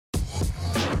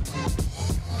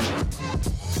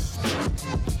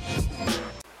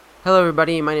Hello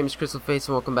everybody, my name is CrystalFace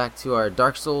and welcome back to our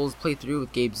Dark Souls playthrough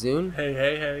with Gabe Zune.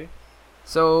 Hey.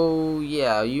 So,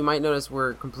 yeah, you might notice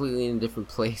we're completely in a different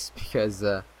place because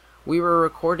we were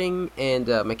recording and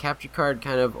my capture card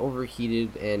kind of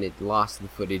overheated and it lost the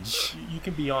footage. You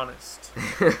can be honest.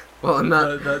 Well, I'm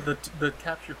not. The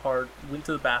capture card went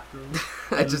to the bathroom.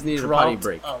 I just needed a potty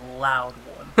break. A loud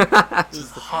one. It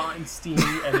was hot and steamy,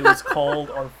 and it was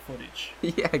called our footage.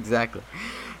 Yeah, exactly.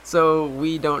 So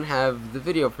we don't have the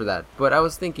video for that. But I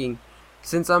was thinking,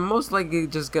 since I'm most likely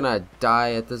just gonna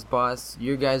die at this boss,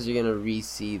 you guys are gonna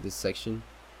re-see this section.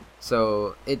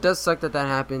 So it does suck that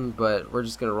happened, but we're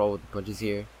just gonna roll with the punches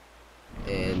here.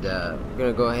 And we're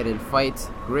gonna go ahead and fight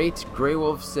Great Grey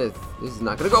Wolf Sith. This is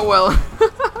not gonna go well.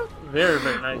 Very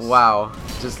nice. Wow,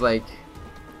 just like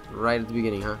right at the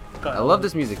beginning, huh? I love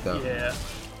this music though. Yeah.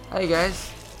 Hey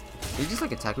guys, did he just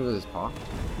like attack me with his paw?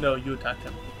 No, you attacked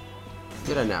him.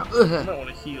 Did I now? You might want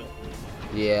to heal.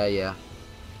 Yeah.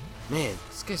 Man,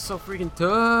 this guy's so freaking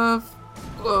tough.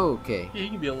 Whoa, okay. Yeah, he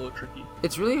can be a little tricky.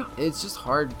 It's just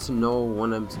hard to know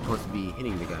when I'm supposed to be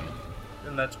hitting the guy.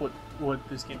 And that's what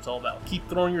this game's all about. Keep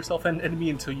throwing yourself at an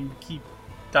enemy until you keep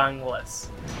dying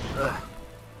less.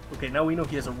 Okay, now we know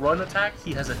he has a run attack,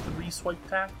 he has a 3-swipe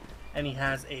attack, and he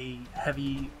has a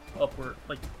heavy upward,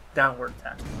 like downward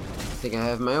attack. I think I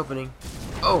have my opening.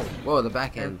 Oh, whoa, the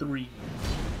backhand. And 3.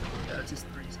 Yeah, that's just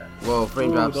 3 attacks. Whoa,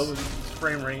 frame drops. That was his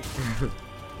frame rate.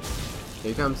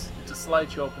 Here he comes. It's a slide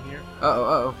show open here.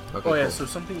 Uh-oh. Okay, oh yeah, cool. so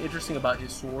something interesting about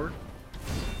his sword.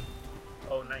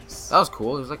 Oh, nice. That was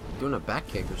cool. It was like doing a back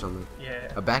kick or something.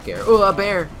 Yeah. A back air. Oh, a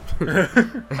bear.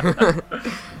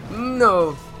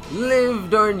 No. Live,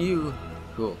 darn you.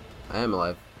 Cool. I am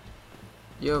alive.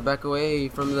 Yo, back away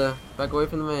from the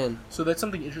man. So that's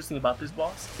something interesting about this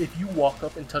boss. If you walk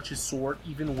up and touch his sword,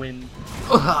 even when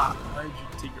why did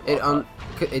you take your walk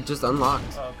it just unlocked.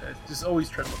 Oh, okay. Just always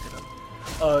try to look at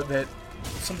him. That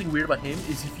something weird about him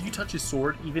is if you touch his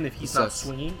sword, even if he's not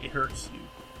swinging, it hurts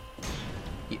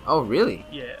you. Oh, really?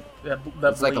 Yeah.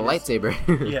 It's like a lightsaber.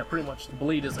 Yeah, pretty much. The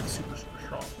blade is like super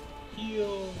strong.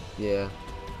 Heal. Yeah.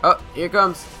 Oh, here it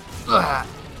comes.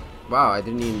 Wow, I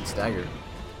didn't even stagger.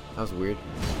 That was weird.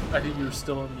 I think you were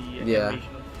still in the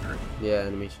animation of the tree. Yeah,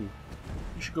 animation.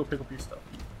 You should go pick up your stuff.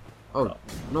 Oh,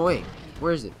 no way.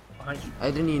 Where is it? Behind you.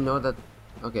 I didn't even know that.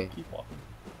 Okay. Keep walking.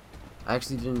 I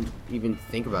actually didn't even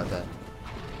think about that.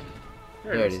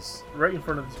 There it is. Right in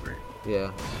front of the screen.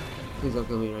 Yeah. Please don't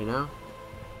kill me right now.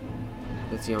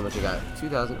 Let's see how much I got.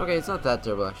 2,000. Okay, it's not that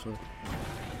terrible actually.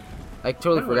 I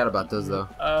totally forgot about those though.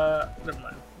 Never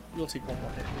mind. You'll take one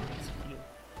more hit.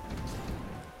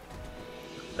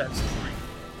 That's 3.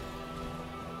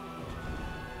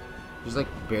 There's like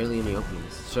barely any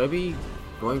openings. Should I be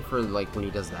going for like when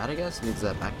he does that, I guess? And it's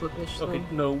that backflip-ish thing? Okay,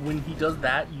 no, when he does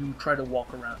that, you try to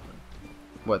walk around him.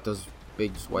 What, those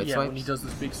big white swipes? Yeah, when he does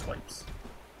those big swipes.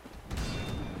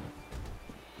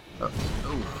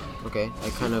 Oh, okay. I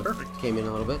kind of came in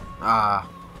a little bit. Ah.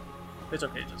 It's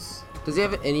okay, just... Does he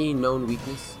have any known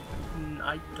weakness?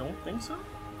 I don't think so.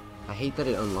 I hate that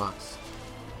it unlocks.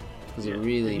 Because it Yeah,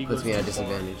 really puts me at a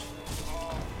disadvantage.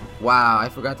 Wow, I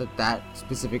forgot that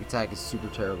specific attack is super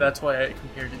terrible. That's why I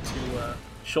compared it to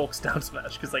Shulk's down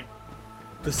smash, because like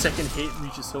the second hit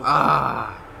reaches so far.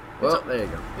 Ah, well, there you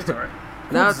go. It's alright.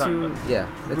 Now to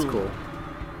that's cool.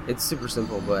 It's super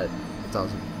simple, but it's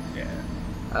awesome.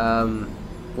 Yeah.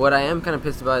 What I am kind of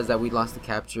pissed about is that we lost the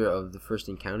capture of the first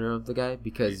encounter of the guy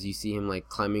because you see him like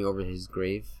climbing over his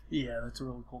grave. Yeah, that's a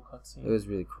really cool cutscene. It was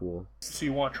really cool. So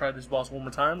you want to try this boss one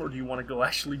more time, or do you want to go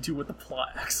actually do what the plot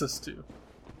asks us to?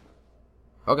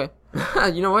 Okay.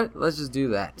 You know what? Let's just do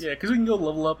that. Yeah, because we can go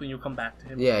level up and you'll come back to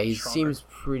him. Yeah, he seems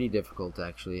pretty difficult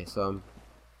actually, so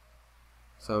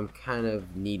I'm kind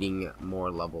of needing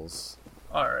more levels.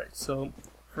 Alright, so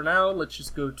for now, let's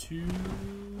just go to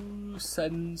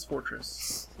Seddon's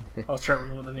Fortress. I'll try to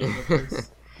remember the name of the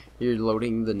place. You're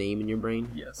loading the name in your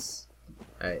brain? Yes.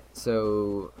 Alright,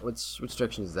 so which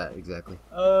direction is that exactly?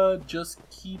 Just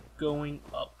keep going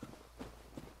up.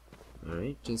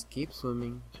 Alright, just keep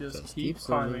swimming. Just keep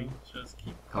climbing. Just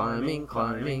keep climbing.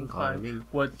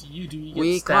 What do? You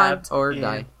get stabbed climb or in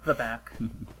die. The back.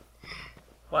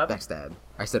 What? Backstab.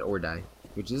 I said or die,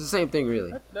 which is the same thing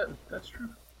really. That's true.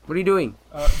 What are you doing?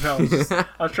 No, I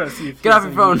was trying to see if get off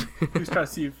your phone. He was trying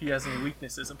to see if he has any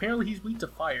weaknesses. Apparently, he's weak to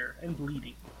fire and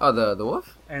bleeding. Oh, the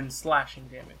wolf? And slashing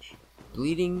damage.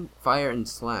 Bleeding, fire, and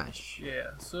slash.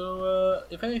 Yeah. So,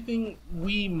 if anything,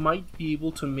 we might be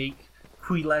able to make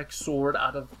Quilak's sword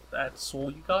out of that soul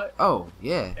you got. Oh,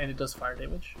 yeah. And it does fire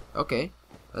damage. Okay.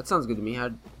 That sounds good to me. How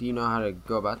do you know how to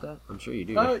go about that? I'm sure you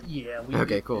do. Yeah.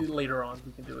 Okay, cool. Later on,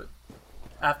 we can do it.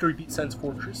 after we beat Sen's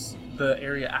Fortress, the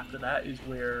area after that is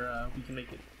where we can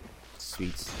make it.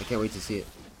 Sweet. I can't wait to see it.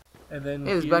 And then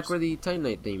Hey, it's back where the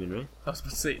Titanite demon, right? I was about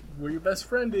to say, where your best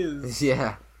friend is.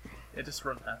 Yeah. Yeah, just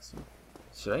run past him.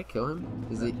 Should I kill him?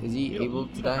 Is he able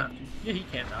to die? Have to. Yeah, he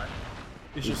can die.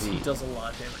 It's just he does a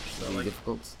lot of damage. So, Is he like,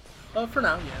 difficult? for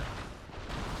now,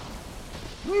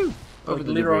 yeah. Woo! But like,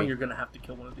 later on, you're gonna have to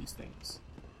kill one of these things.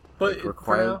 But like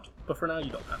required. for now,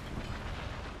 you don't have to.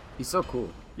 He's so cool.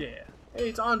 Yeah. Hey,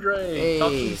 it's Andre. Hey.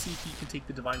 Talk to him, see if he can take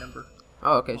the divine ember.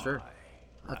 Oh, okay, sure.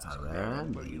 That's That's alright. the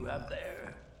ember you have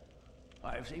there.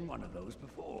 I've seen one of those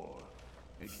before.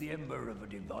 It's the ember of a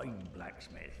divine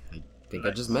blacksmith. I think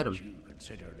I just met Would him. you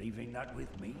consider leaving that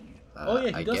with me? Oh yeah,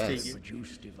 he I does guess. take it.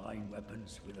 Produce divine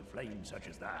weapons with a flame such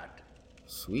as that.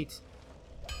 Sweet.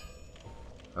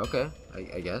 Okay,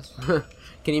 I guess.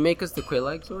 Can you make us the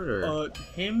Quelaag sword, or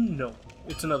Him, no.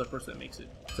 It's another person that makes it.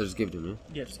 so just give it to me?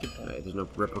 Yeah, just give it to him. Alright, there's no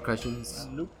repercussions.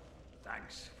 Nope.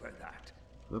 Thanks for that.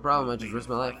 No problem. I just risked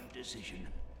my life. Fine decision.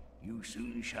 You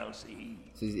soon shall see.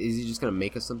 So is he just gonna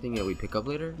make us something that we pick up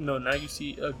later? No, now you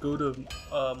see, go to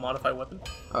modify weapon.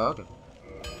 Oh, okay.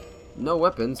 No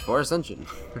weapons for ascension.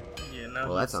 Yeah, now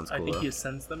Well, that sounds I cool, think though. he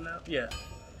ascends them now. Yeah.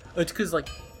 It's because, like,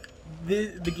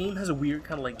 the game has a weird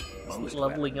kind of, like, Most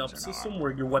leveling up weapons and system armor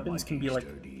where your weapons can be, like,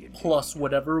 sturdy and plus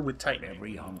whatever with Titan.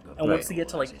 every hunk of And once they Right. get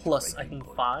to, like, plus, I think,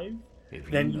 5, If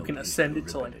then you know can this ascend it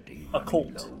to, like, durability a running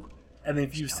cult. low, And then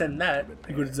if you ascend that,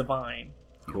 you go to Divine.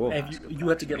 Cool. And if you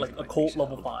have to get, like, a cult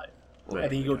level 5. Right.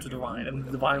 And then you go to Divine.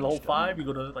 And Divine level 5, you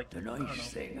go to, like, the I don't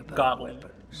nice thing know, about Godly.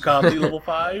 weapons. Godly level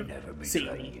 5, Never betray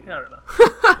Satan. you. I don't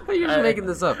know. You're just making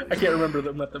this up. I can't remember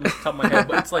them at the top of my head,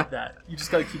 but it's like that. You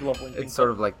just gotta keep leveling things It's sort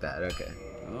of like that. Okay.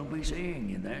 I'll be seeing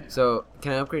you there. So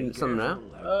can I upgrade something now?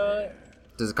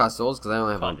 Does it cost souls? Because I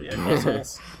only have Probably, 100. yeah,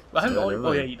 souls. What happened to all never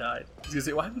oh, yeah, mind. you died. I was gonna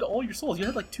say, what happened to all your souls? You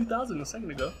had like 2,000 a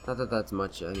second ago. Not that that's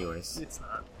much, anyways. It's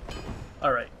not.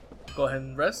 Alright. Go ahead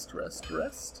and rest.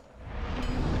 Alright.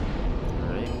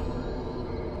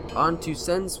 On to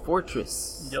Sen's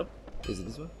Fortress. Yep. Is it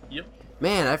this way? Yep.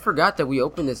 Man, I forgot that we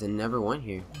opened this and never went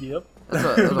here. Yep.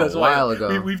 That's a while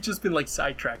ago. We've just been like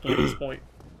sidetracking at this point.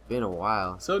 Been a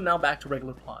while. So now back to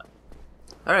regular plot.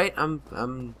 Alright,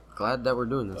 I'm glad that we're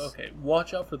doing this. Okay,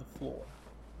 watch out for the floor.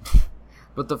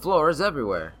 But the floor is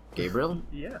everywhere. Gabriel?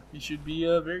 Yeah, you should be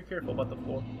very careful about the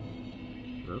floor.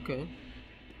 Okay.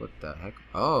 What the heck?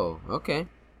 Oh, okay.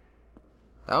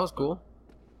 That was cool.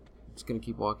 Just gonna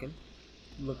keep walking.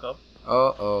 Look up.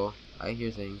 Oh, I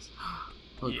hear things.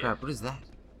 Holy Yeah. crap, what is that?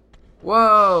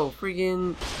 Whoa,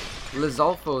 freaking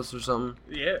Lizalfos or something.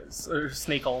 Yes, or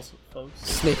snake also, folks.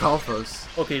 Snake Alphos.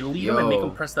 Okay, leave him and make Yo.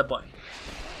 him press that button.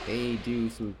 They do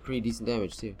some pretty decent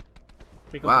damage too.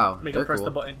 Make 'em- Wow, make they're him press cool.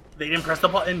 the button. They didn't press the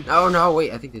button. Oh no,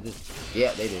 wait, I think they did.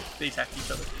 Yeah, they did. They attacked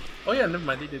each other. Oh yeah, never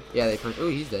mind, they did. Yeah, they punched. Oh,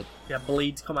 he's dead. Yeah,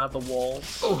 blades come out of the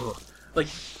walls. Oh, Like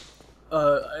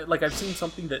I've seen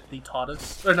something that they taught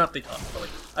us, or not they taught us, but like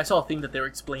I saw a thing that they were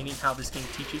explaining how this game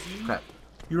teaches you. crap.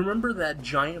 You remember that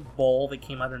giant ball that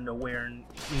came out of nowhere and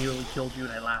nearly killed you,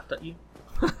 and I laughed at you?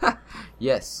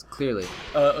 Yes, clearly.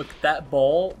 That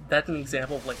ball, that's an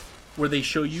example of like where they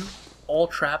show you all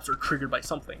traps are triggered by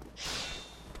something.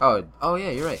 Oh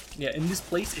yeah, you're right. Yeah, in this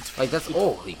place, it's Like that's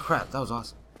holy crap, that was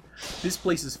awesome. this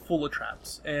place is full of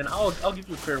traps, and I'll give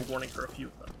you a fair warning for a few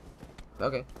of them.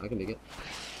 Okay, I can dig it.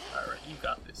 All right, you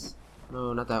got this.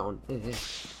 No, not that one.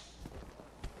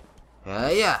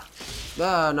 Yeah.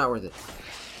 No, not worth it.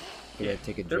 Gonna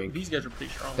take a drink. These guys are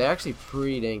pretty strong. They're actually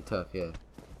pretty dang tough, yeah.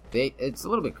 It's a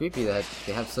little bit creepy that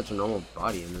they have such a normal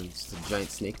body and then just a giant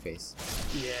snake face.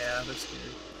 Yeah, they're scary.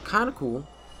 Kinda cool.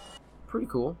 Pretty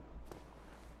cool.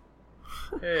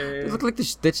 Hey. They look like they're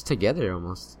stitched together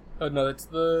almost. Oh no, that's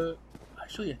the.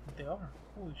 Actually, I think they are.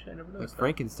 Holy shit, I never Like noticed that.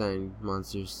 Frankenstein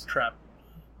monsters. Trap.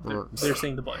 Well, They're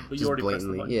saying the button, but you just already pressed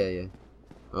the blatantly. button. Yeah.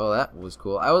 Oh, that was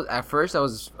cool. At first I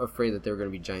was afraid that they were gonna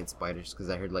be giant spiders because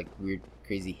I heard like weird,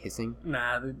 crazy hissing.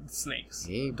 Nah, they're snakes.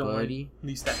 Hey, Don't buddy. worry.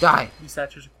 These statues. Die! These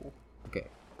statues are cool. Okay,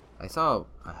 I saw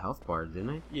a health bar, didn't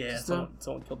I? Yeah, Just now?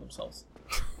 someone killed themselves.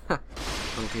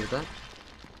 Okay with that.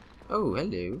 Oh,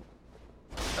 hello.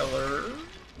 Hello.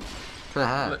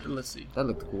 Haha. Let's see. That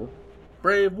looked cool.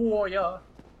 Brave warrior.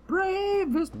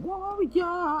 Bravest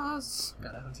warriors.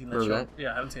 God, I haven't seen that Remember show. that?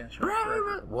 Yeah, I haven't seen that show. in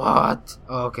forever. What?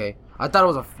 Oh, okay. I thought it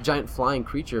was a giant flying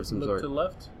creature of some Look sort. to the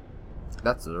left.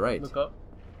 That's to the right. Look up.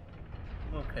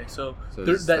 Okay, so, So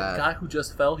there's it's that that- guy who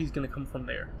just fell. He's gonna come from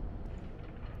there.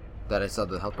 That I saw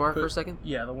the health bar for a second.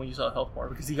 Yeah, the one you saw the health bar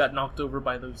because he got knocked over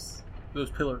by those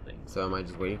pillar things. So am I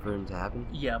just waiting for him to happen?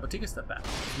 Yeah, but take a step back.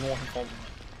 You don't want him falling.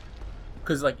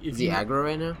 Because like if Is he you, aggro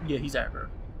right now? yeah, he's aggro.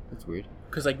 That's weird.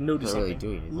 Because like notice Not really something.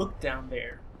 doing anything. Look down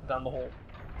there, down the hole.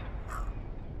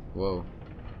 Whoa.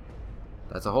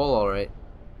 That's a hole, alright.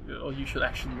 Oh, you should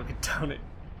actually look it down it.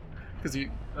 Because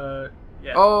you,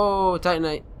 yeah. Oh,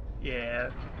 Titanite. Yeah.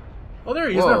 Oh, there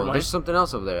he is. Never Whoa, mind. there's something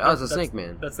else over there. Oh, it's a snake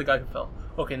man. That's the guy who fell.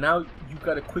 Okay, now you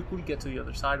gotta quickly get to the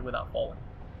other side without falling.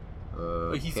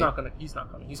 But he's not gonna. He's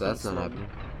not coming. He's So gonna that's not slow happening.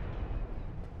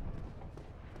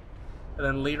 And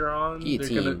then later on,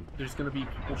 Guillotine. there's gonna be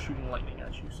people shooting lightning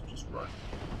at you. So just run.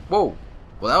 Whoa.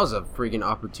 Well, that was a freaking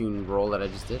opportune roll that I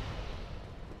just did.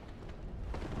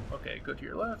 Okay, go to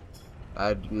your left.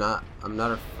 I'm not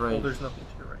Oh, afraid. there's nothing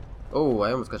to your right. Oh,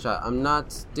 I almost got shot. I'm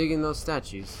not digging those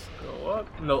statues. Go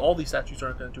up. No, all these statues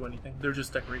aren't gonna do anything. They're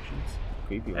just decorations.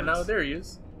 Creepy ones. And now there he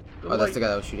is. Oh, that's the guy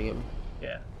that was shooting at me?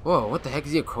 Yeah. Whoa, what the heck?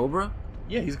 Is he a cobra?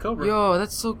 Yeah, he's a cobra. Yo,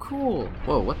 that's so cool.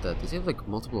 Whoa, what the? Does he have like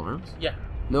multiple arms? Yeah.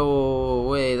 No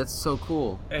way, that's so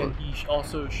cool. And Well, he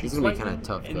also shoots gonna be lightning. kinda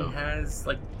tough, and though. he has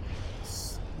like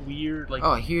weird like.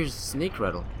 oh, here's Snake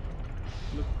Rattle.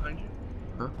 Look behind you.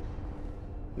 Huh? Is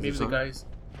Maybe there the something? guy's.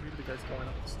 Maybe the guy's going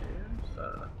up the stairs. I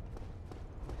don't know.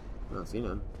 I don't see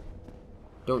none.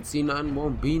 Don't see nothing,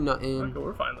 won't be nothing. Okay,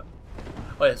 we're fine then.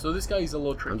 Oh yeah, so this guy is a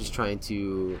little tricky. I'm just trying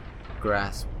to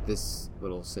grasp this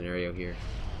little scenario here.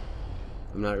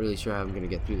 I'm not really sure how I'm gonna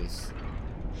get through this.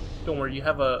 Don't worry, you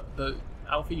have the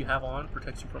outfit you have on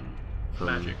protects you from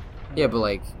magic. Yeah, but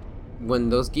like, when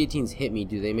those guillotines hit me,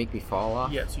 do they make me fall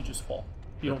off? Yes, you just fall.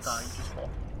 You don't die, you just fall.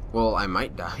 Well, I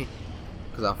might die.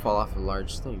 Because I'll fall off a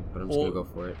large thing, but I'm just gonna go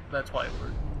for it. That's why you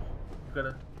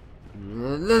gotta.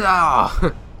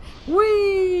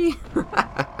 Whee!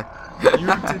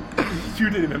 You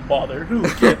didn't even bother. Who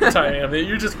get the time of it?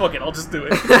 You're just fucking. I'll just do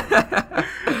it.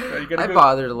 I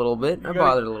bothered a little bit.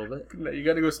 No, you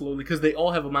gotta go slowly because they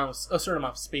all have a certain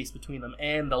amount of space between them,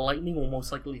 and the lightning will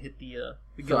most likely hit the So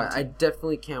guillotine. I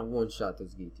definitely can't one-shot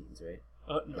those guillotines, right?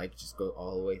 No. Like, just go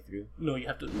all the way through? No, you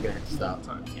have to. You're gonna have to stop.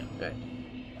 Times, yeah. Right.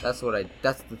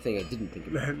 That's the thing I didn't think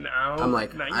about. Now, I'm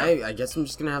like, now I guess I'm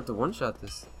just gonna have to one-shot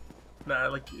this. Nah,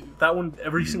 like that one.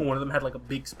 Every single one of them had like a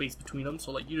big space between them,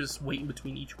 so like you just wait in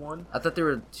between each one. I thought they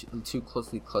were too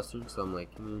closely clustered, so I'm like,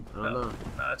 I don't know.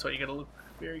 Nah, that's why you gotta look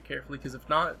very carefully, because if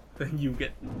not, then you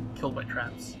get killed by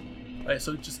traps. Alright,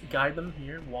 so just guide them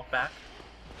here, walk back,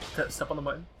 step on the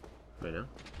button. Right now.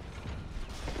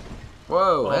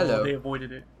 Whoa, Oh, hello. they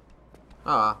avoided it.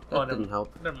 Ah, that Oh, didn't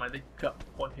help. Never mind, they got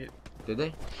one hit. Did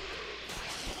they?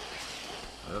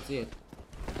 I don't see it.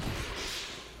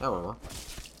 That went well.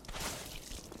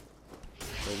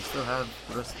 Well, we still have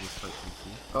the rest of this fight to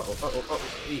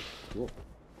see. Eek. Whoa.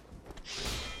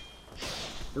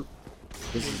 Oop.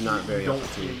 This is not very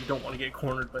opportune. You don't want to get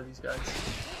cornered by these guys.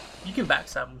 You can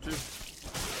backstab them too.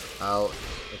 I'll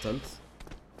attempt.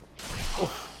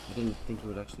 Oh, I didn't think it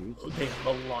would actually reach. They have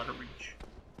a lot of reach.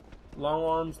 Long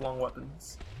arms, long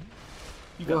weapons.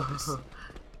 You got this.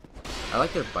 I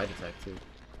like their bite attack too.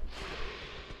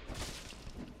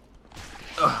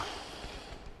 Ugh.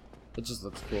 It just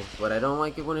looks cool, but I don't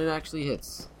like it when it actually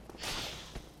hits.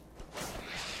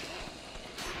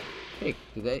 Hey,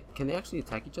 can they actually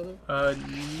attack each other?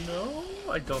 No,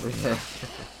 I don't think so.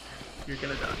 You're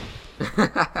gonna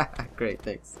die. Great,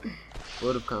 thanks.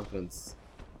 Vote of confidence.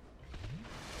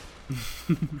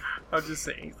 I'm just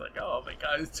saying, it's like, oh my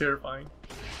god, it's terrifying.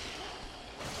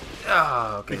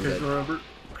 Oh, okay. Because remember,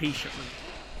 patiently.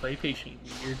 Play patiently.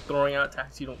 You're throwing out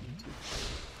attacks you don't need to.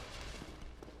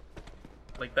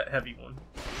 Like that heavy one.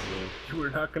 Yeah. You are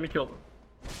not gonna kill them.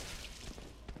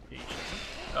 Patiently.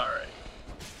 Alright.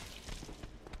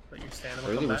 Let your stamina I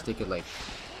really come wish back. they could, like...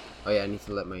 Oh yeah, I need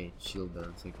to let my shield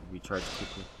down so I can recharge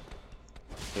quickly.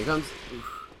 Here it comes.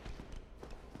 Oof.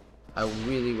 I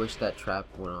really wish that trap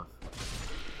went off.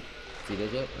 See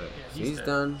that yet? Right. Yeah, So he's he's dead.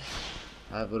 done.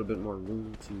 I have a little bit more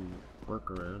room to work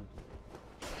around.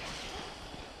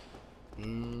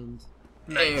 And...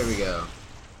 Nice. There we go.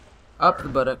 Up the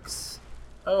buttocks.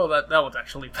 Oh, that one's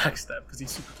actually backstab because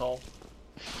he's super tall.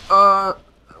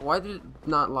 Why did it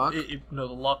not lock? No,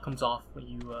 the lock comes off when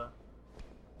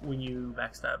you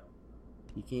backstab.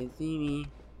 You can't see me.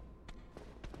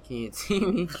 Can't see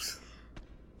me.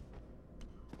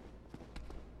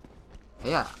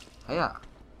 Hiya. Hiya.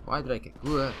 Why did I get...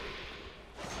 Ooh,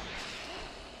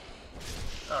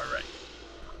 Alright.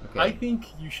 Okay. I think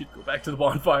you should go back to the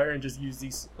bonfire and just use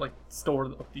these, like, store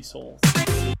up these souls.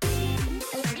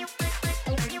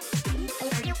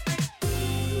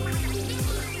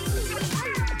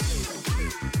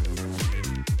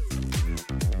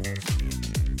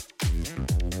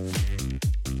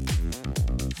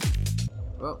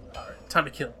 Well, Alright, time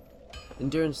to kill.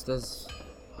 endurance does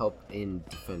help in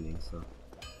defending, so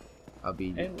I'll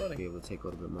be And running. able to take a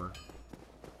little bit more.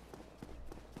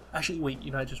 Actually, wait,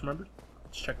 you know, I just remembered.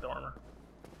 Let's check the armor.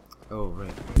 Oh,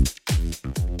 right.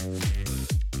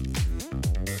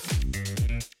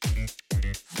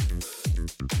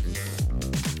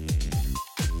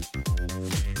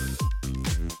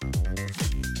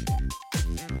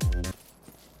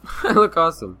 I look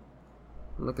awesome.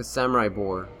 I'm like a samurai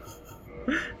boar.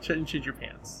 Change your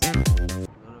pants. None of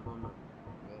them are good.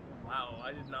 Wow,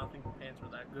 I did not think the pants were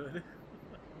that good.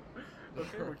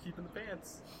 Okay, we're keeping the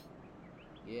pants.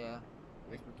 Yeah,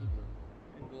 I guess we're keeping them.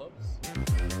 And gloves.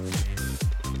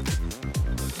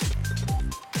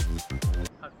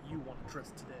 How do you want to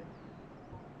dress today?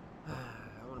 I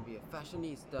want to be a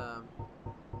fashionista.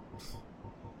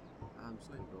 I'm just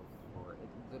gonna go for it.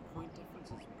 The point difference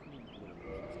is pretty minimal.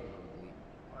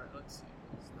 Alright, let's see.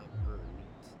 Sniper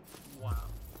neat. Wow.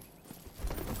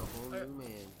 Like a whole new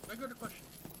man. I got a question.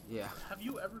 Yeah. Have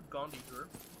you ever gone to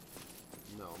Europe?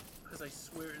 No. Because I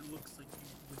swear it looks like you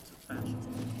went to fashion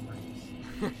school in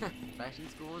France. Fashion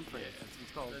school in France. That's what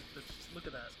it's called. Look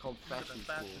at that. It's called Look at fashion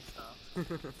that fashion school.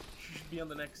 style. She should be on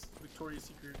the next Victoria's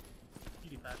Secret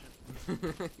beauty pageant.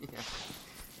 Yeah.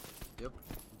 Yep.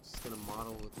 I'm just gonna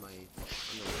model with my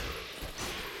underwear.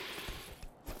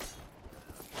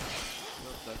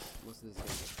 Nope, that's most of this is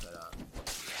gonna get cut out.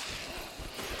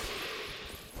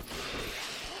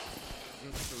 Yeah,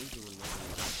 that's the reason when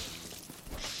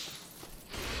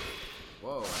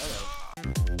whoa, hello.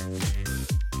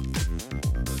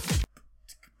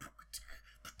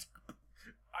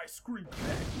 I scream back.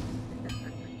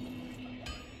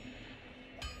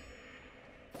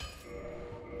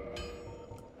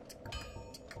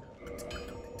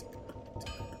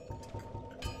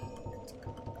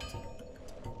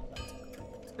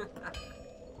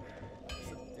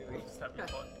 Just having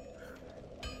fun.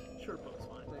 Sure, book's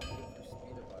fine.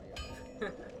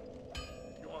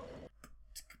 You want?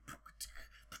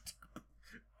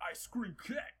 I scream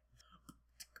cat.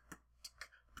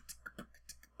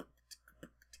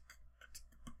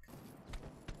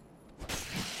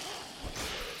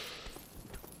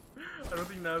 I don't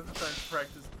think now's the time to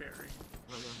practice parrying.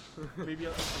 Maybe a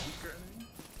weaker enemy?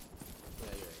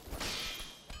 Yeah, you're right.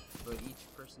 But each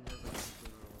person has like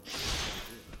something.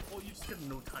 Well, you just get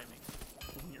no timing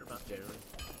when you're about to. Generally.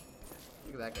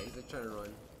 Look at that guy. He's like trying to run.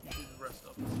 You should rest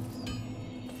up. I'm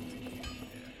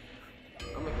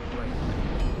like right.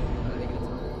 I think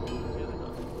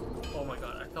it's Oh my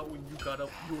god, I thought when you got up,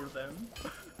 you were them.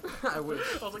 I wish.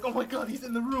 I was like, oh my god, he's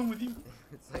in the room with you.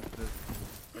 It's like the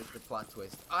plot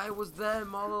twist. I was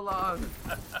them all along.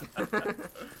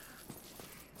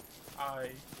 I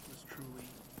was truly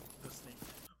the snake.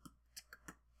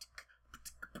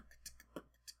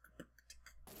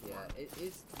 Yeah, it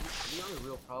is. The only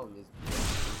real problem is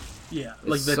Yeah, it's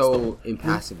like that's so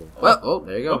impassable. Well, oh,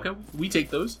 there you go. Okay, we take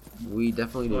those. We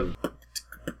definitely do.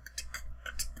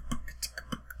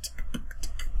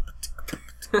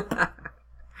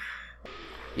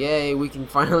 Yay, we can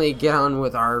finally get on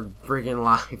with our friggin'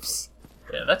 lives.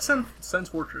 Yeah, that Sense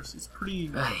Fortress is pretty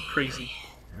crazy.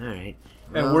 Alright.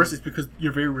 And worse, it's because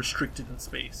you're very restricted in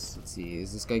space. Let's see,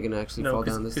 is this guy gonna actually No, fall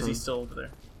down this because time? he's still over there.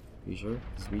 You sure?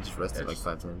 'Cause we just rested Yeah, like just-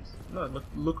 5 times. No,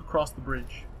 look across the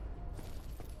bridge.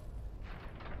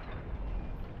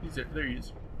 He's there. There he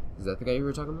is. Is that the guy you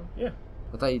were talking about? Yeah.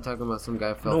 I thought you were talking about some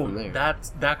guy who fell from No, there.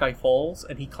 that guy falls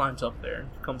and he climbs up there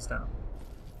and comes down.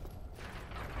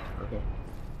 Okay.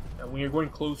 And when you're going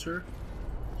closer,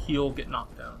 he'll get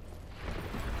knocked down.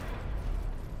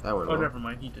 That went Oh, well. never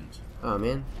mind, he didn't. Oh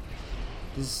man,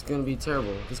 this is gonna be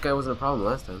terrible. This guy wasn't a problem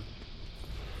last time.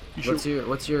 You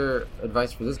What's your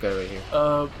advice for this guy right here?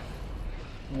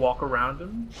 walk around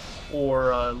him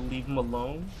or leave him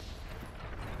alone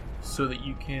so that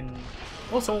you can.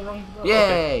 Oh, someone rung the bell.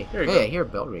 Yay! Okay, there you Hey, go. I hear a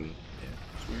bell ringing. Yeah,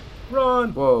 it's weird.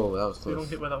 Run! Whoa, that was So you don't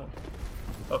close. hit by that one.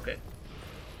 Okay.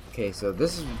 Okay, so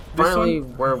this is finally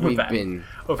where we're we've back. been.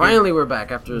 Okay. Finally, we're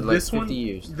back after like This 50 one,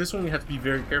 years. This one we have to be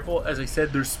very careful. As I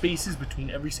said, there's spaces between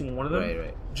every single one of them.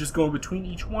 Right. Just go in between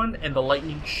each one, and the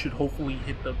lightning should hopefully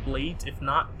hit the blades. If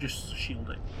not, just shield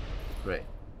it. Right.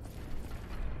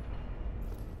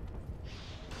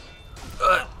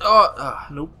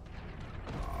 Nope.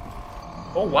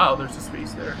 Oh wow, there's a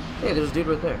space there. Hey, there's a dude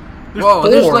right there. There's Whoa,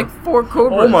 there's four. like 4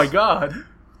 cobras. Oh my god.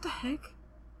 What the heck?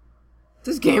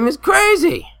 This game is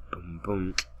crazy. Boom,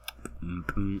 boom, boom,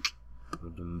 boom,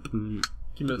 boom, boom.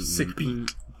 Give me a sick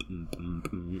beat.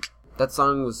 That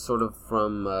song was sort of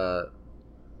from,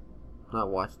 not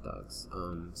Watch Dogs,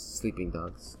 Sleeping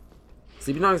Dogs.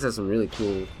 Sleeping Dogs has some really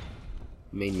cool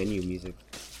main menu music.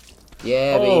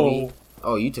 Yeah, baby.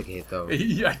 Oh, you took a hit though.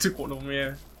 Yeah, I took one of them,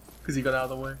 yeah. Because he got out of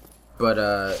the way. But,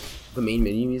 the main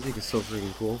menu music is so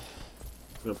freaking cool.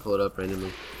 I'm gonna pull it up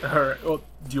randomly. Alright, well,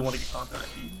 do you want to get contact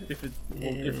if it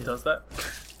does that?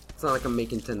 It's not like I'm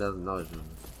making $10,000.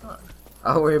 Alright.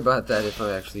 I'll worry about that if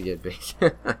I actually get big.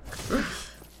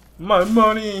 My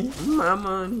money! My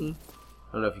money.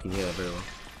 I don't know if you can hear that very well.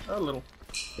 A little.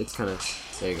 It's kind of...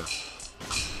 There you go.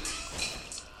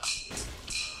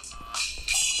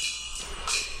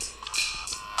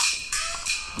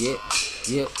 Yeah,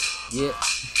 yeah, yeah.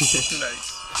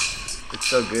 Nice. It's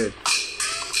so good.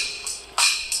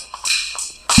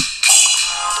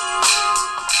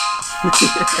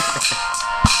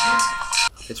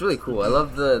 It's really cool. I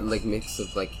love the like mix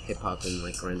of like hip hop and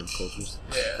like random cultures.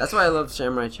 Yeah. That's why I love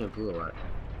Samurai Champloo a lot.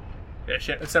 Yeah,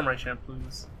 Samurai Champloo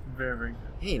is very, very good.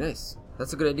 Hey, nice.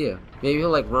 That's a good idea. Maybe he'll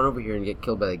like run over here and get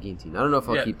killed by the guillotine. I don't know if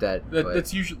I'll keep that.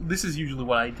 That's usually. This is usually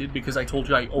what I did because I told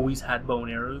you I always had bow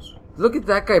and arrows. Look at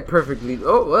that guy perfectly.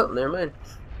 Oh well, never mind.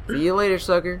 See you later,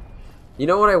 sucker. You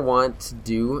know what I want to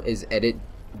do is edit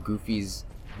Goofy's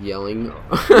yelling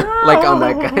like on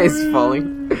that guy's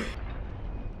falling.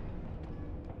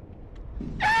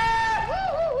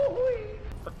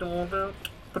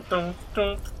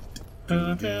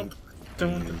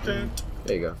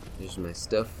 There you go. There's my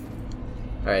stuff.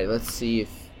 Alright, let's see if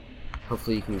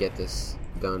hopefully you can get this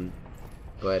done.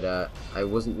 But I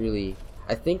wasn't really...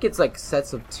 I think it's like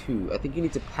sets of 2. I think you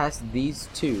need to pass these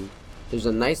 2. There's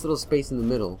a nice little space in the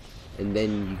middle, and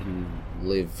then you can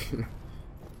live.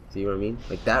 See what I mean?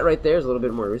 Like that right there is a little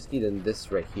bit more risky than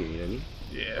this right here, you know what I mean?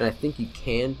 Yeah. And I think you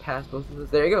can pass both of those.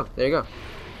 There you go. There you go.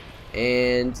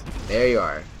 And there you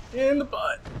are. In the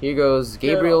butt. Here goes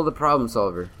Gabriel the problem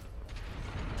solver.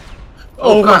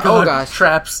 Oh my god. Oh gosh.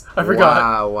 Traps. I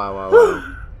forgot. Wow.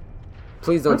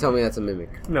 Please don't tell me that's a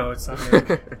mimic. No, it's not.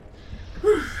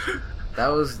 That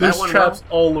was There's that one traps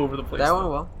well. all over the place. That one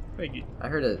well. Thank you. I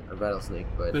heard a rattlesnake,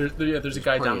 but There's a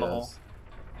guy down the hall.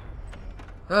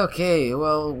 Okay,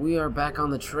 well we are back on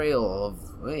the trail of.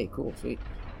 Hey, cool, sweet.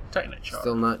 Titanite shard.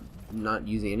 Still not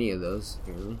using any of those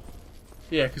apparently.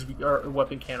 Yeah, because our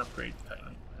weapon can't upgrade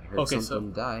Titanite. I heard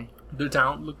something die. They're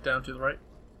down. Look down to the right.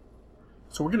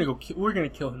 So we're gonna go. We're gonna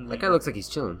kill him later. That guy looks like he's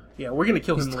chilling. Yeah, we're gonna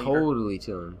kill him He's later. totally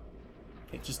chilling.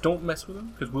 Okay, just don't mess with him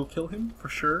because we'll kill him for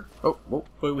sure. Oh, whoa.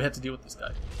 But we had to deal with this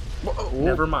guy. Whoa.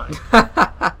 Never mind.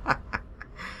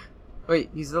 Wait,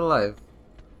 he's still alive.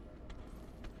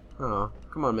 Oh,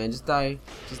 come on, man, just die.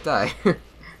 Just die.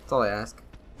 That's all I ask.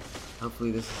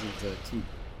 Hopefully this isn't too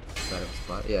bad of a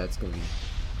spot. Yeah, it's gonna be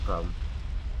a problem.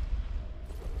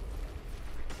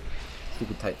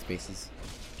 Stupid tight spaces.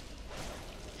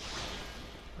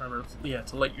 Remember, yeah,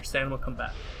 to let your stamina come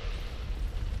back.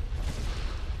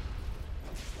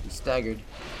 He's staggered.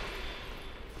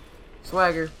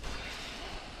 Swagger.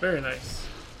 Very nice.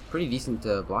 Pretty decent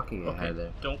blocking I had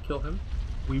there. Don't kill him.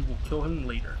 We will kill him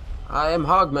later. I am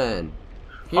Hogman.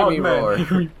 Hear me roar.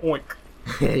 Hear me oink.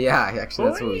 Yeah, actually,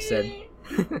 that's what we said.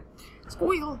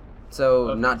 Squeal. So,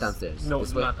 Okay. not downstairs. No,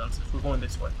 this way. not downstairs. We're going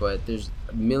this way. But there's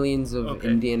millions of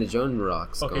Indiana Jones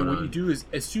rocks Okay, going what on. you do is,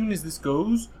 as soon as this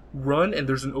goes, run, and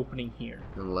there's an opening here.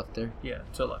 On the left there? Yeah,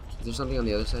 to the left. Is there something on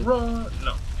the other side? Run!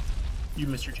 No. You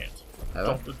missed your chance. Have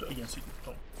I? Don't. Yes, you do.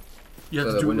 Don't. You have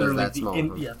So to the do window's literally that small,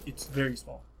 huh? Yeah, it's very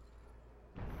small.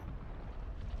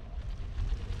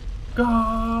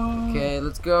 Go! Okay,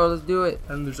 let's go. Let's do it.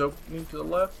 And there's opening to the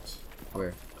left.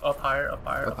 Where? Up higher, up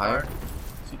higher, Up higher?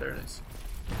 See, there it is.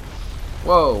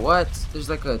 Whoa, what? There's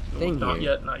like a thing Not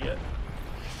here. yet, not yet.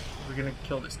 We're gonna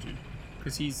kill this dude.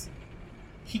 Because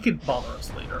he could bother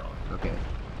us later on. Okay.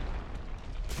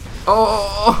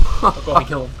 Oh! I'll go and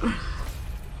kill him.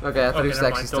 Okay, I thought he was never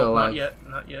actually mind. still Don't, alive.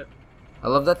 Not yet. I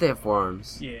love that they have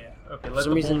forearms. Yeah. Okay, let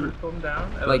some the reason, boulder come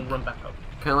down and like- then run back up.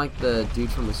 Kind of like the dude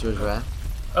from Asura's Wrath.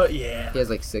 Oh, yeah. He has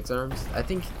like 6 arms. I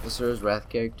think Asura's Wrath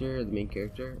character, the main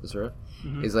character, Asura,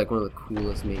 is like one of the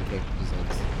coolest main character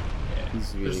designs. Yeah.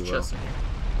 He's really There's well. chests in here.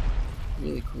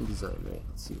 Really cool design, right?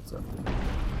 Let's see what's up.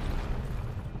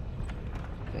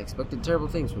 I expected terrible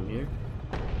things from here,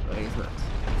 but I guess not.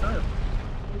 Alright.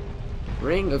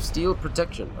 Ring of Steel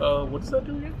Protection. What does that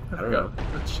do again? I don't know.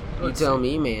 You tell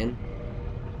me, man.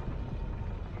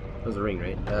 That was a ring,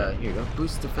 right? Here you go.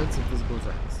 Boost defensive physical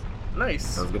attacks. Nice.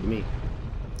 Sounds good to me.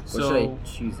 What So, should I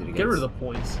choose it against? get rid of the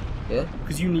poise. Yeah?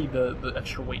 Because you need the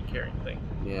extra weight carrying thing.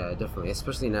 Yeah, definitely.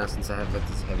 Especially now since I have like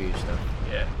this heavier stuff.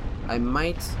 Yeah. I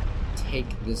might take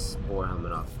this boar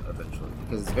helmet off eventually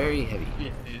because it's very heavy.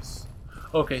 Yeah, it is.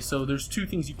 Okay, so there's 2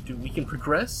 things you can do. We can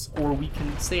progress, or we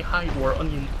can say hi to our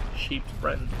onion-shaped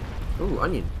friend. Ooh,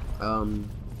 onion.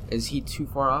 Is he too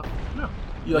far off? No.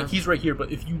 Like, he's right here,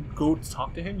 but if you go to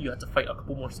talk to him, you have to fight a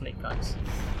couple more snake guys.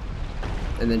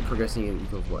 And then progressing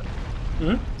equals what?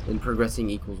 Hmm? And progressing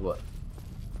equals what?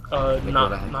 what I have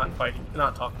to Not do. fighting.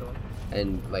 Not talking to him.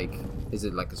 And like, is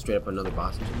it like a straight up another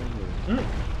boss or something? Or?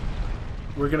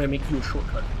 we're gonna make you a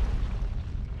shortcut.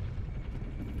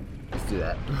 Let's do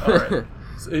that. All right.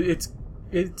 So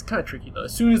it's kind of tricky though.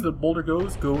 As soon as the boulder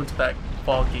goes, go into that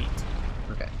fog gate.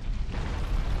 Okay.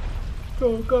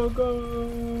 Go, go,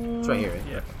 go. It's right here, right?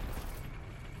 Yeah.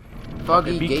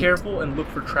 Foggy Okay, be gate. careful and look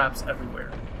for traps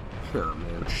everywhere. Oh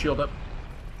man. Put your shield up.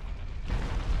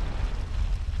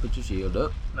 Put your shield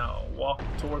up. Now walk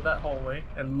toward that hallway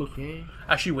and look. Okay.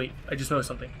 Actually, wait. I just noticed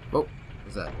something. Oh,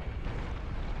 what's that?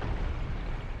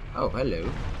 Oh, hello. You know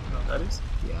what that is?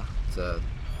 Yeah, it's a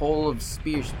hole of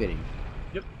spear spinning.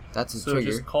 Yep. That's a So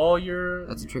trigger. just call your.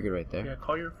 That's a trigger right there. Yeah,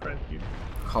 call your friend here.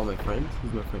 Call my friend?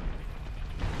 Who's my friend?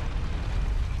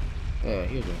 Yeah,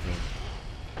 here's my friend.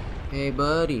 Hey,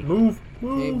 buddy. Move,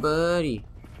 move. Hey, buddy.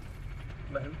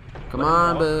 Let him. Come let him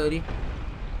on, walk. buddy.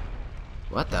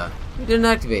 What the? He didn't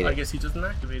activate I it. guess he doesn't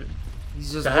activate it.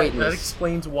 He's just That weightless.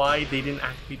 explains why they didn't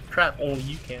activate the trap. Only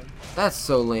you can. That's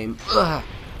so lame. Ugh.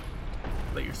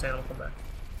 Let your sandal come back.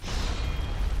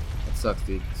 That sucks,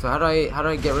 dude. So how do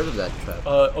I get rid of that trap?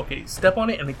 Okay, step on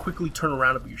it and then quickly turn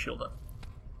around and put your shield up.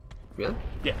 Really?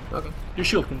 Yeah, Okay. your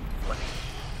shield can fly.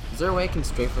 Is there a way I can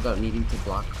strafe without needing to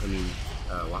block? I mean,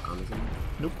 walk on something?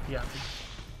 Nope, yeah.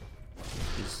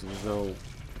 There's no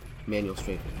manual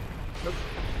strafing. Nope.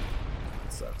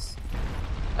 That sucks.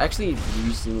 I actually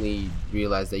recently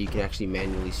realized that you can actually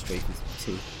manually strafe this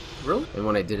too. Really? And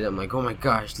when I did it, I'm like, oh my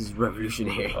gosh, this is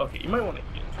revolutionary. Okay, you might want to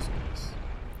heal just in case.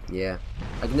 Yeah.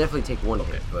 I can definitely take one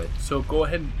hit, but So go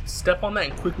ahead and step on that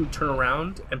and quickly turn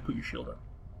around and put your shield up.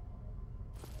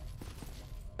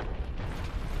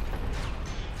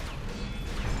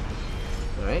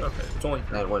 alright. Okay, it's only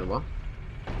That went well.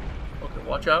 Okay,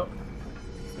 watch out.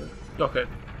 Okay.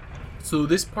 So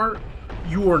this part,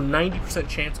 you are 90%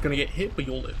 chance gonna get hit, but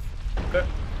you'll live. Okay?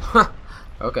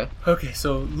 Okay. Okay,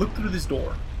 so look through this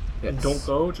door. And Yes. don't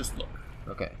go, just look.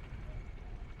 Okay.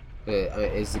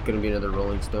 Is it gonna be another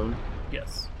rolling stone?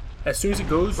 Yes. As soon as it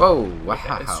goes, Whoa,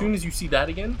 wow. as soon as you see that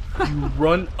again, you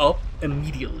run up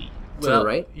immediately. To the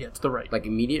right? Yeah, to the right. Like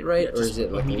immediate right? Yeah, or is just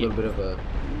it like immediate. a little bit of a...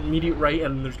 Immediate right,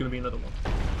 and there's gonna be another one.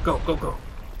 Go, go, go.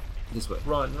 This way?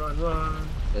 Run, run, run.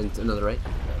 And another right?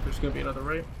 Yeah, there's gonna be another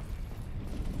right.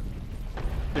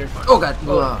 There's fine. Oh god!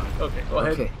 Oh, Wow. okay, go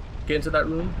ahead. Okay. Get into that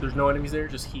room. There's no enemies there.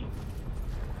 Just heal.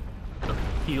 Okay,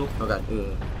 heal. Oh god.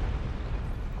 Ugh.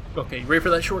 Okay, ready for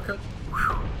that shortcut?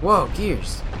 Whoa,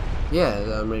 gears.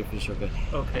 Yeah, I'm ready for the shortcut.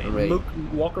 Okay, I'm ready.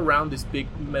 walk around this big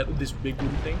wooden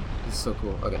thing. This is so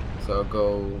cool. Okay, so I'll go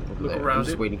over Look there. around I'm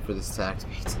just it. waiting for this to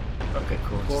activate. Okay,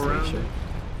 cool. Go Just to make around sure.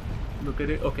 it. Look at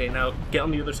it. Okay, now get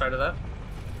on the other side of that.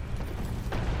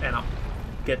 And I'll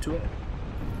get to it.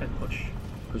 And push.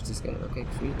 Push this guy. Okay,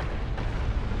 sweet.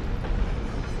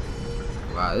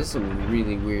 Wow, this is some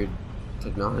really weird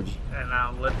technology. And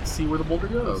now let's see where the boulder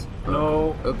goes. Oh,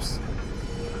 No. Oops.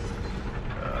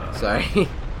 Uh, Sorry.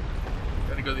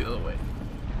 Gotta go the other way.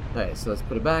 Alright, so let's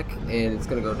put it back, and it's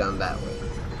gonna go down that way.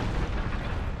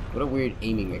 What a weird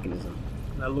aiming mechanism.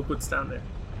 Now look what's down there.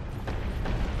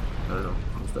 I don't know.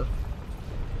 Cool stuff.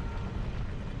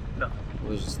 Nothing. Well,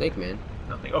 there's a snake, man.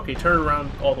 Nothing. Okay, turn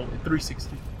around all the way.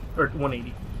 360. Or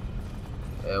 180.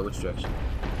 Which direction?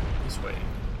 This way.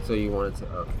 So you wanted to...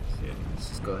 Okay, so Yeah. let's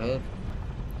just go ahead.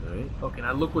 Alright. Okay,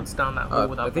 now look what's down that hole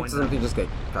without I think going down. something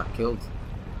just got killed.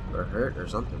 Or hurt or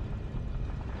something.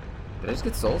 Did I just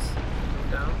get souls?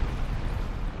 Down.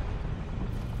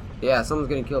 Yeah, someone's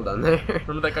getting killed down there.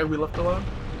 Remember that guy we left alone?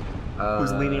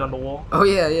 Who's leaning on the wall? Oh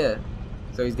yeah, yeah.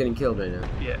 So he's getting killed right now.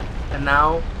 Yeah. And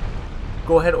now,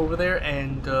 go ahead over there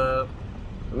and I'm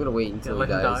gonna wait until Yeah,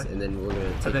 he let him dies, die. and then we're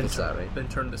gonna take then this out, right? Then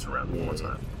turn this around one more Yeah.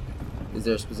 time. Is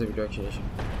there a specific direction I should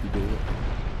be doing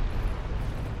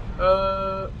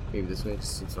it? Maybe this way,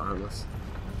 just so it's harmless.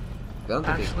 I don't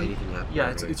think Actually, there's anything happening. yeah,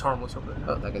 right it's here. harmless over there.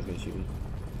 Oh, that guy's gonna shoot me.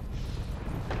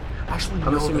 Actually,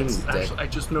 I'm no, assuming that's he's dead. actually, I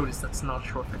just noticed that's not a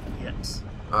shortcut yet.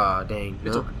 Ah, dang.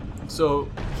 It's No? okay. So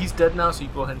he's dead now, so you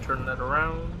go ahead and turn that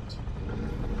around.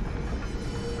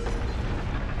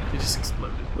 It just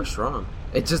exploded. What's wrong?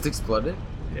 It just exploded?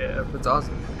 Yeah. That's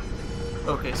awesome.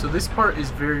 Okay, so this part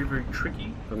is very, very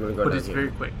tricky, I'm gonna go but down it's here.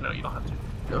 very quick. No, you don't have to.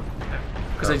 No?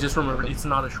 Because Oh, I just remembered okay. it's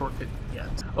not a shortcut yet.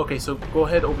 Okay, so go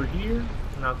ahead over here.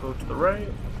 Now go to the right.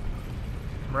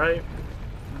 Right.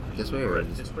 This way or Right,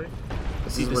 this this way?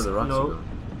 This See is where this- the rocks no. are going.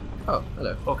 Oh,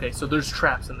 hello. Okay, so there's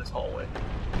traps in this hallway.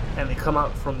 And they come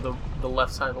out from the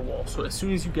left side of the wall. So as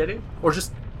soon as you get it, or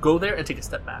just go there and take a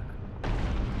step back.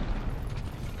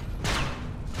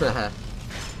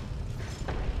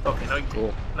 Okay,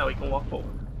 Cool. now we can walk forward.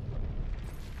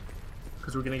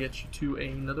 Because we're going to get you to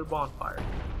another bonfire.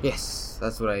 Yes,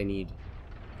 that's what I need.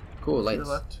 Cool, To your lights.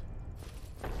 left.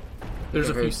 There's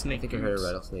a few I snake think I heard a dudes.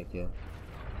 rattlesnake, yeah.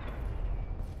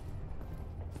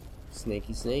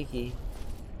 Snaky, snaky.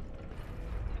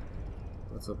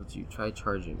 What's up with you? Try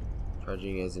charging.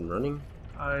 Charging as in running?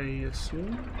 I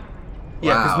assume?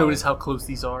 Yeah, because Wow. notice how close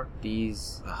these are.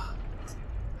 These...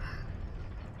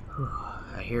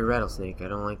 I hear rattlesnake. I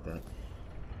don't like that.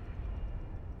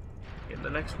 In the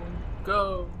next one,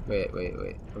 go! Wait.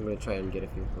 I'm gonna try and get a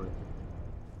feel for it.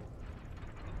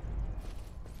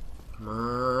 Come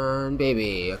on,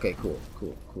 baby. Okay, cool.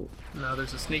 Now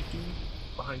there's a snake dude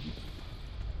behind you.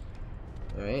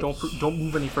 Alright. Don't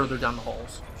move any further down the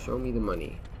halls. Show me the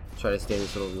money. Try to stay in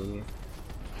this little room here.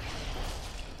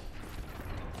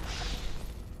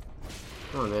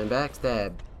 Come on, man.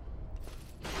 Backstab.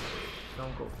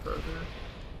 Don't go further.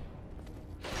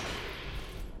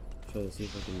 Try to see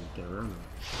if I can get around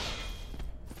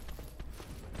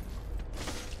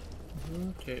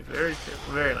them. Okay, very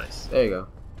careful. Very nice. There you go.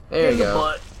 There In you the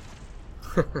go.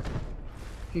 butt.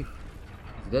 Phew. Is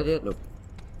he dead yet? Nope.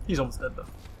 He's almost dead though.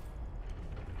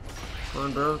 Come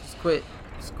on, bro. Just quit.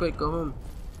 Just quit. Go home.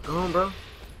 Go home, bro.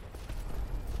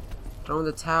 Throw in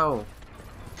the towel.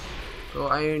 Go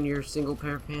iron your single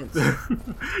pair of pants.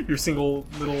 Your single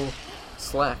little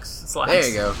Slacks. Slacks. There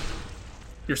you go.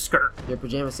 your skirt. Your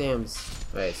pajama Sams.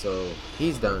 Right, so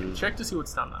he's done. Check to see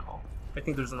what's down that hall. I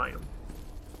think there's an item.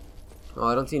 Oh,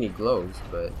 I don't see any glows,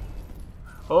 but...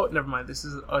 Oh, never mind. This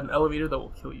is an elevator that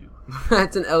will kill you.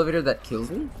 It's an elevator that kills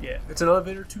me? Yeah, it's an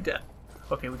elevator to death.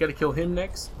 Okay, we gotta kill him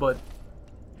next, but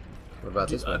What about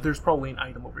this one? there's probably an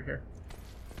item over here.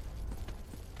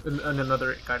 And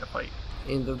another guy to fight.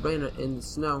 In the rain, in the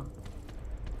snow.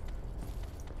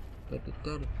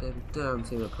 I'm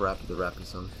singing the rappy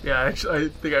song. Yeah, actually, I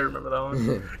think I remember that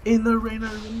one. In the rain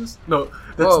or in the snow. No,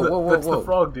 that's, Whoa, that's whoa. the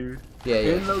frog dude. Yeah.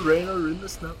 In the rain or in the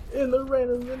snow. In the rain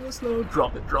or in the snow.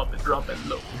 Drop it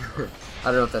low. I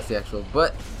don't know if that's the actual,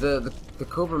 but the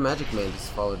Cobra Magic Man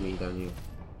just followed me down here.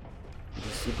 Which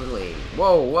is super lame.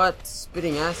 Whoa, what?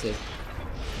 Spitting acid.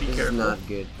 Be This careful. is not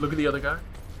good. Look at the other guy.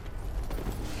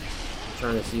 I'm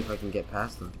trying to see if I can get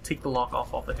past him. Take the lock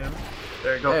off of him.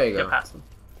 There you go. There you Get go. past him.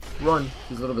 Run.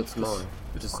 He's a little bit smaller.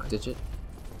 It's Just fine. ditch it.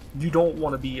 You don't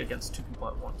want to be against two people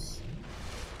at once.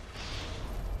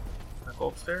 I go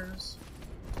upstairs.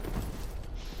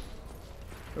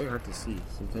 Very hard to see.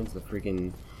 Sometimes the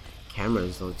freaking camera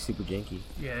is like super janky.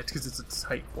 Yeah, it's because it's a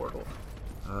tight corridor.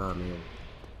 Oh man.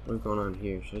 What's going on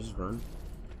here? Should I just run?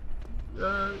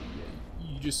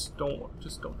 You just don't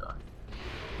die.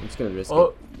 I'm just gonna risk Oh.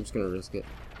 it. I'm just gonna risk it.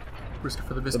 Risk it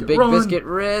for the The biscuit. big Run! biscuit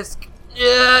risk.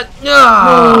 Yeah.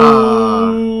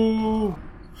 No. No!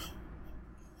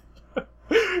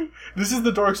 This is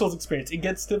the Dark Souls experience. It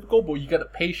gets difficult, but you gotta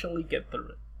patiently get through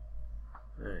it.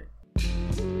 All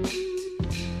right.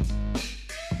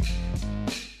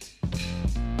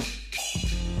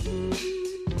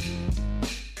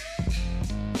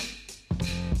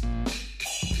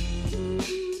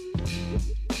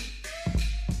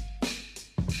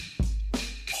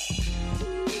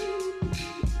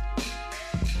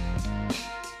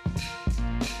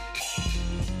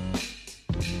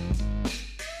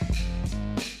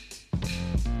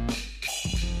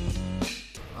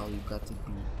 All you got to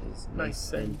be is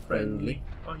Nice and friendly.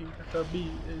 All you gotta be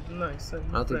is nice and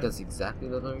I don't think that's exactly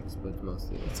the lyrics, but it's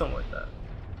mostly it. something like that.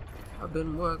 I've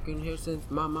been working here since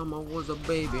my mama was a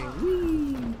baby.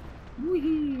 Wee!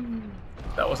 Wee!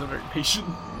 That wasn't very patient.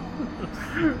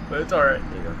 But it's alright.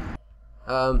 There you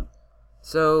go.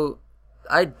 So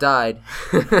I died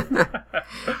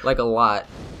like a lot,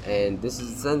 and this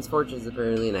is Sen's Fortress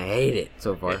apparently, and I hate it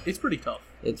so far. It's pretty tough.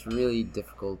 It's really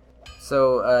difficult.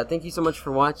 So thank you so much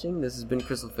for watching. This has been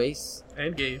CrystalFace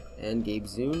And Gabe. and Gabe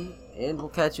Zoom, and we'll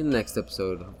catch you in the next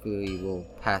episode. Hopefully we'll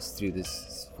pass through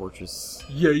this fortress.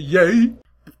 Yay, yay!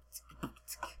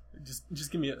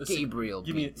 Just give me a Gabriel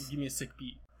sick, beats. give me a sick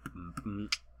beat.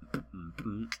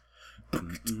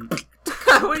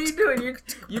 What are you doing?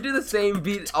 You do the same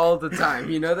beat all the time.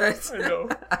 You know that? I know.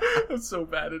 I'm so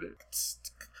bad at it.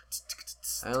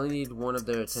 I only need one of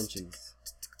their attentions.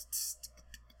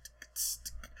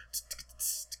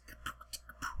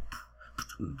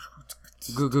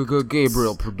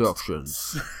 Gabriel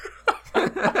Productions.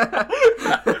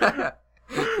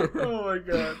 Oh my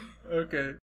god. Okay.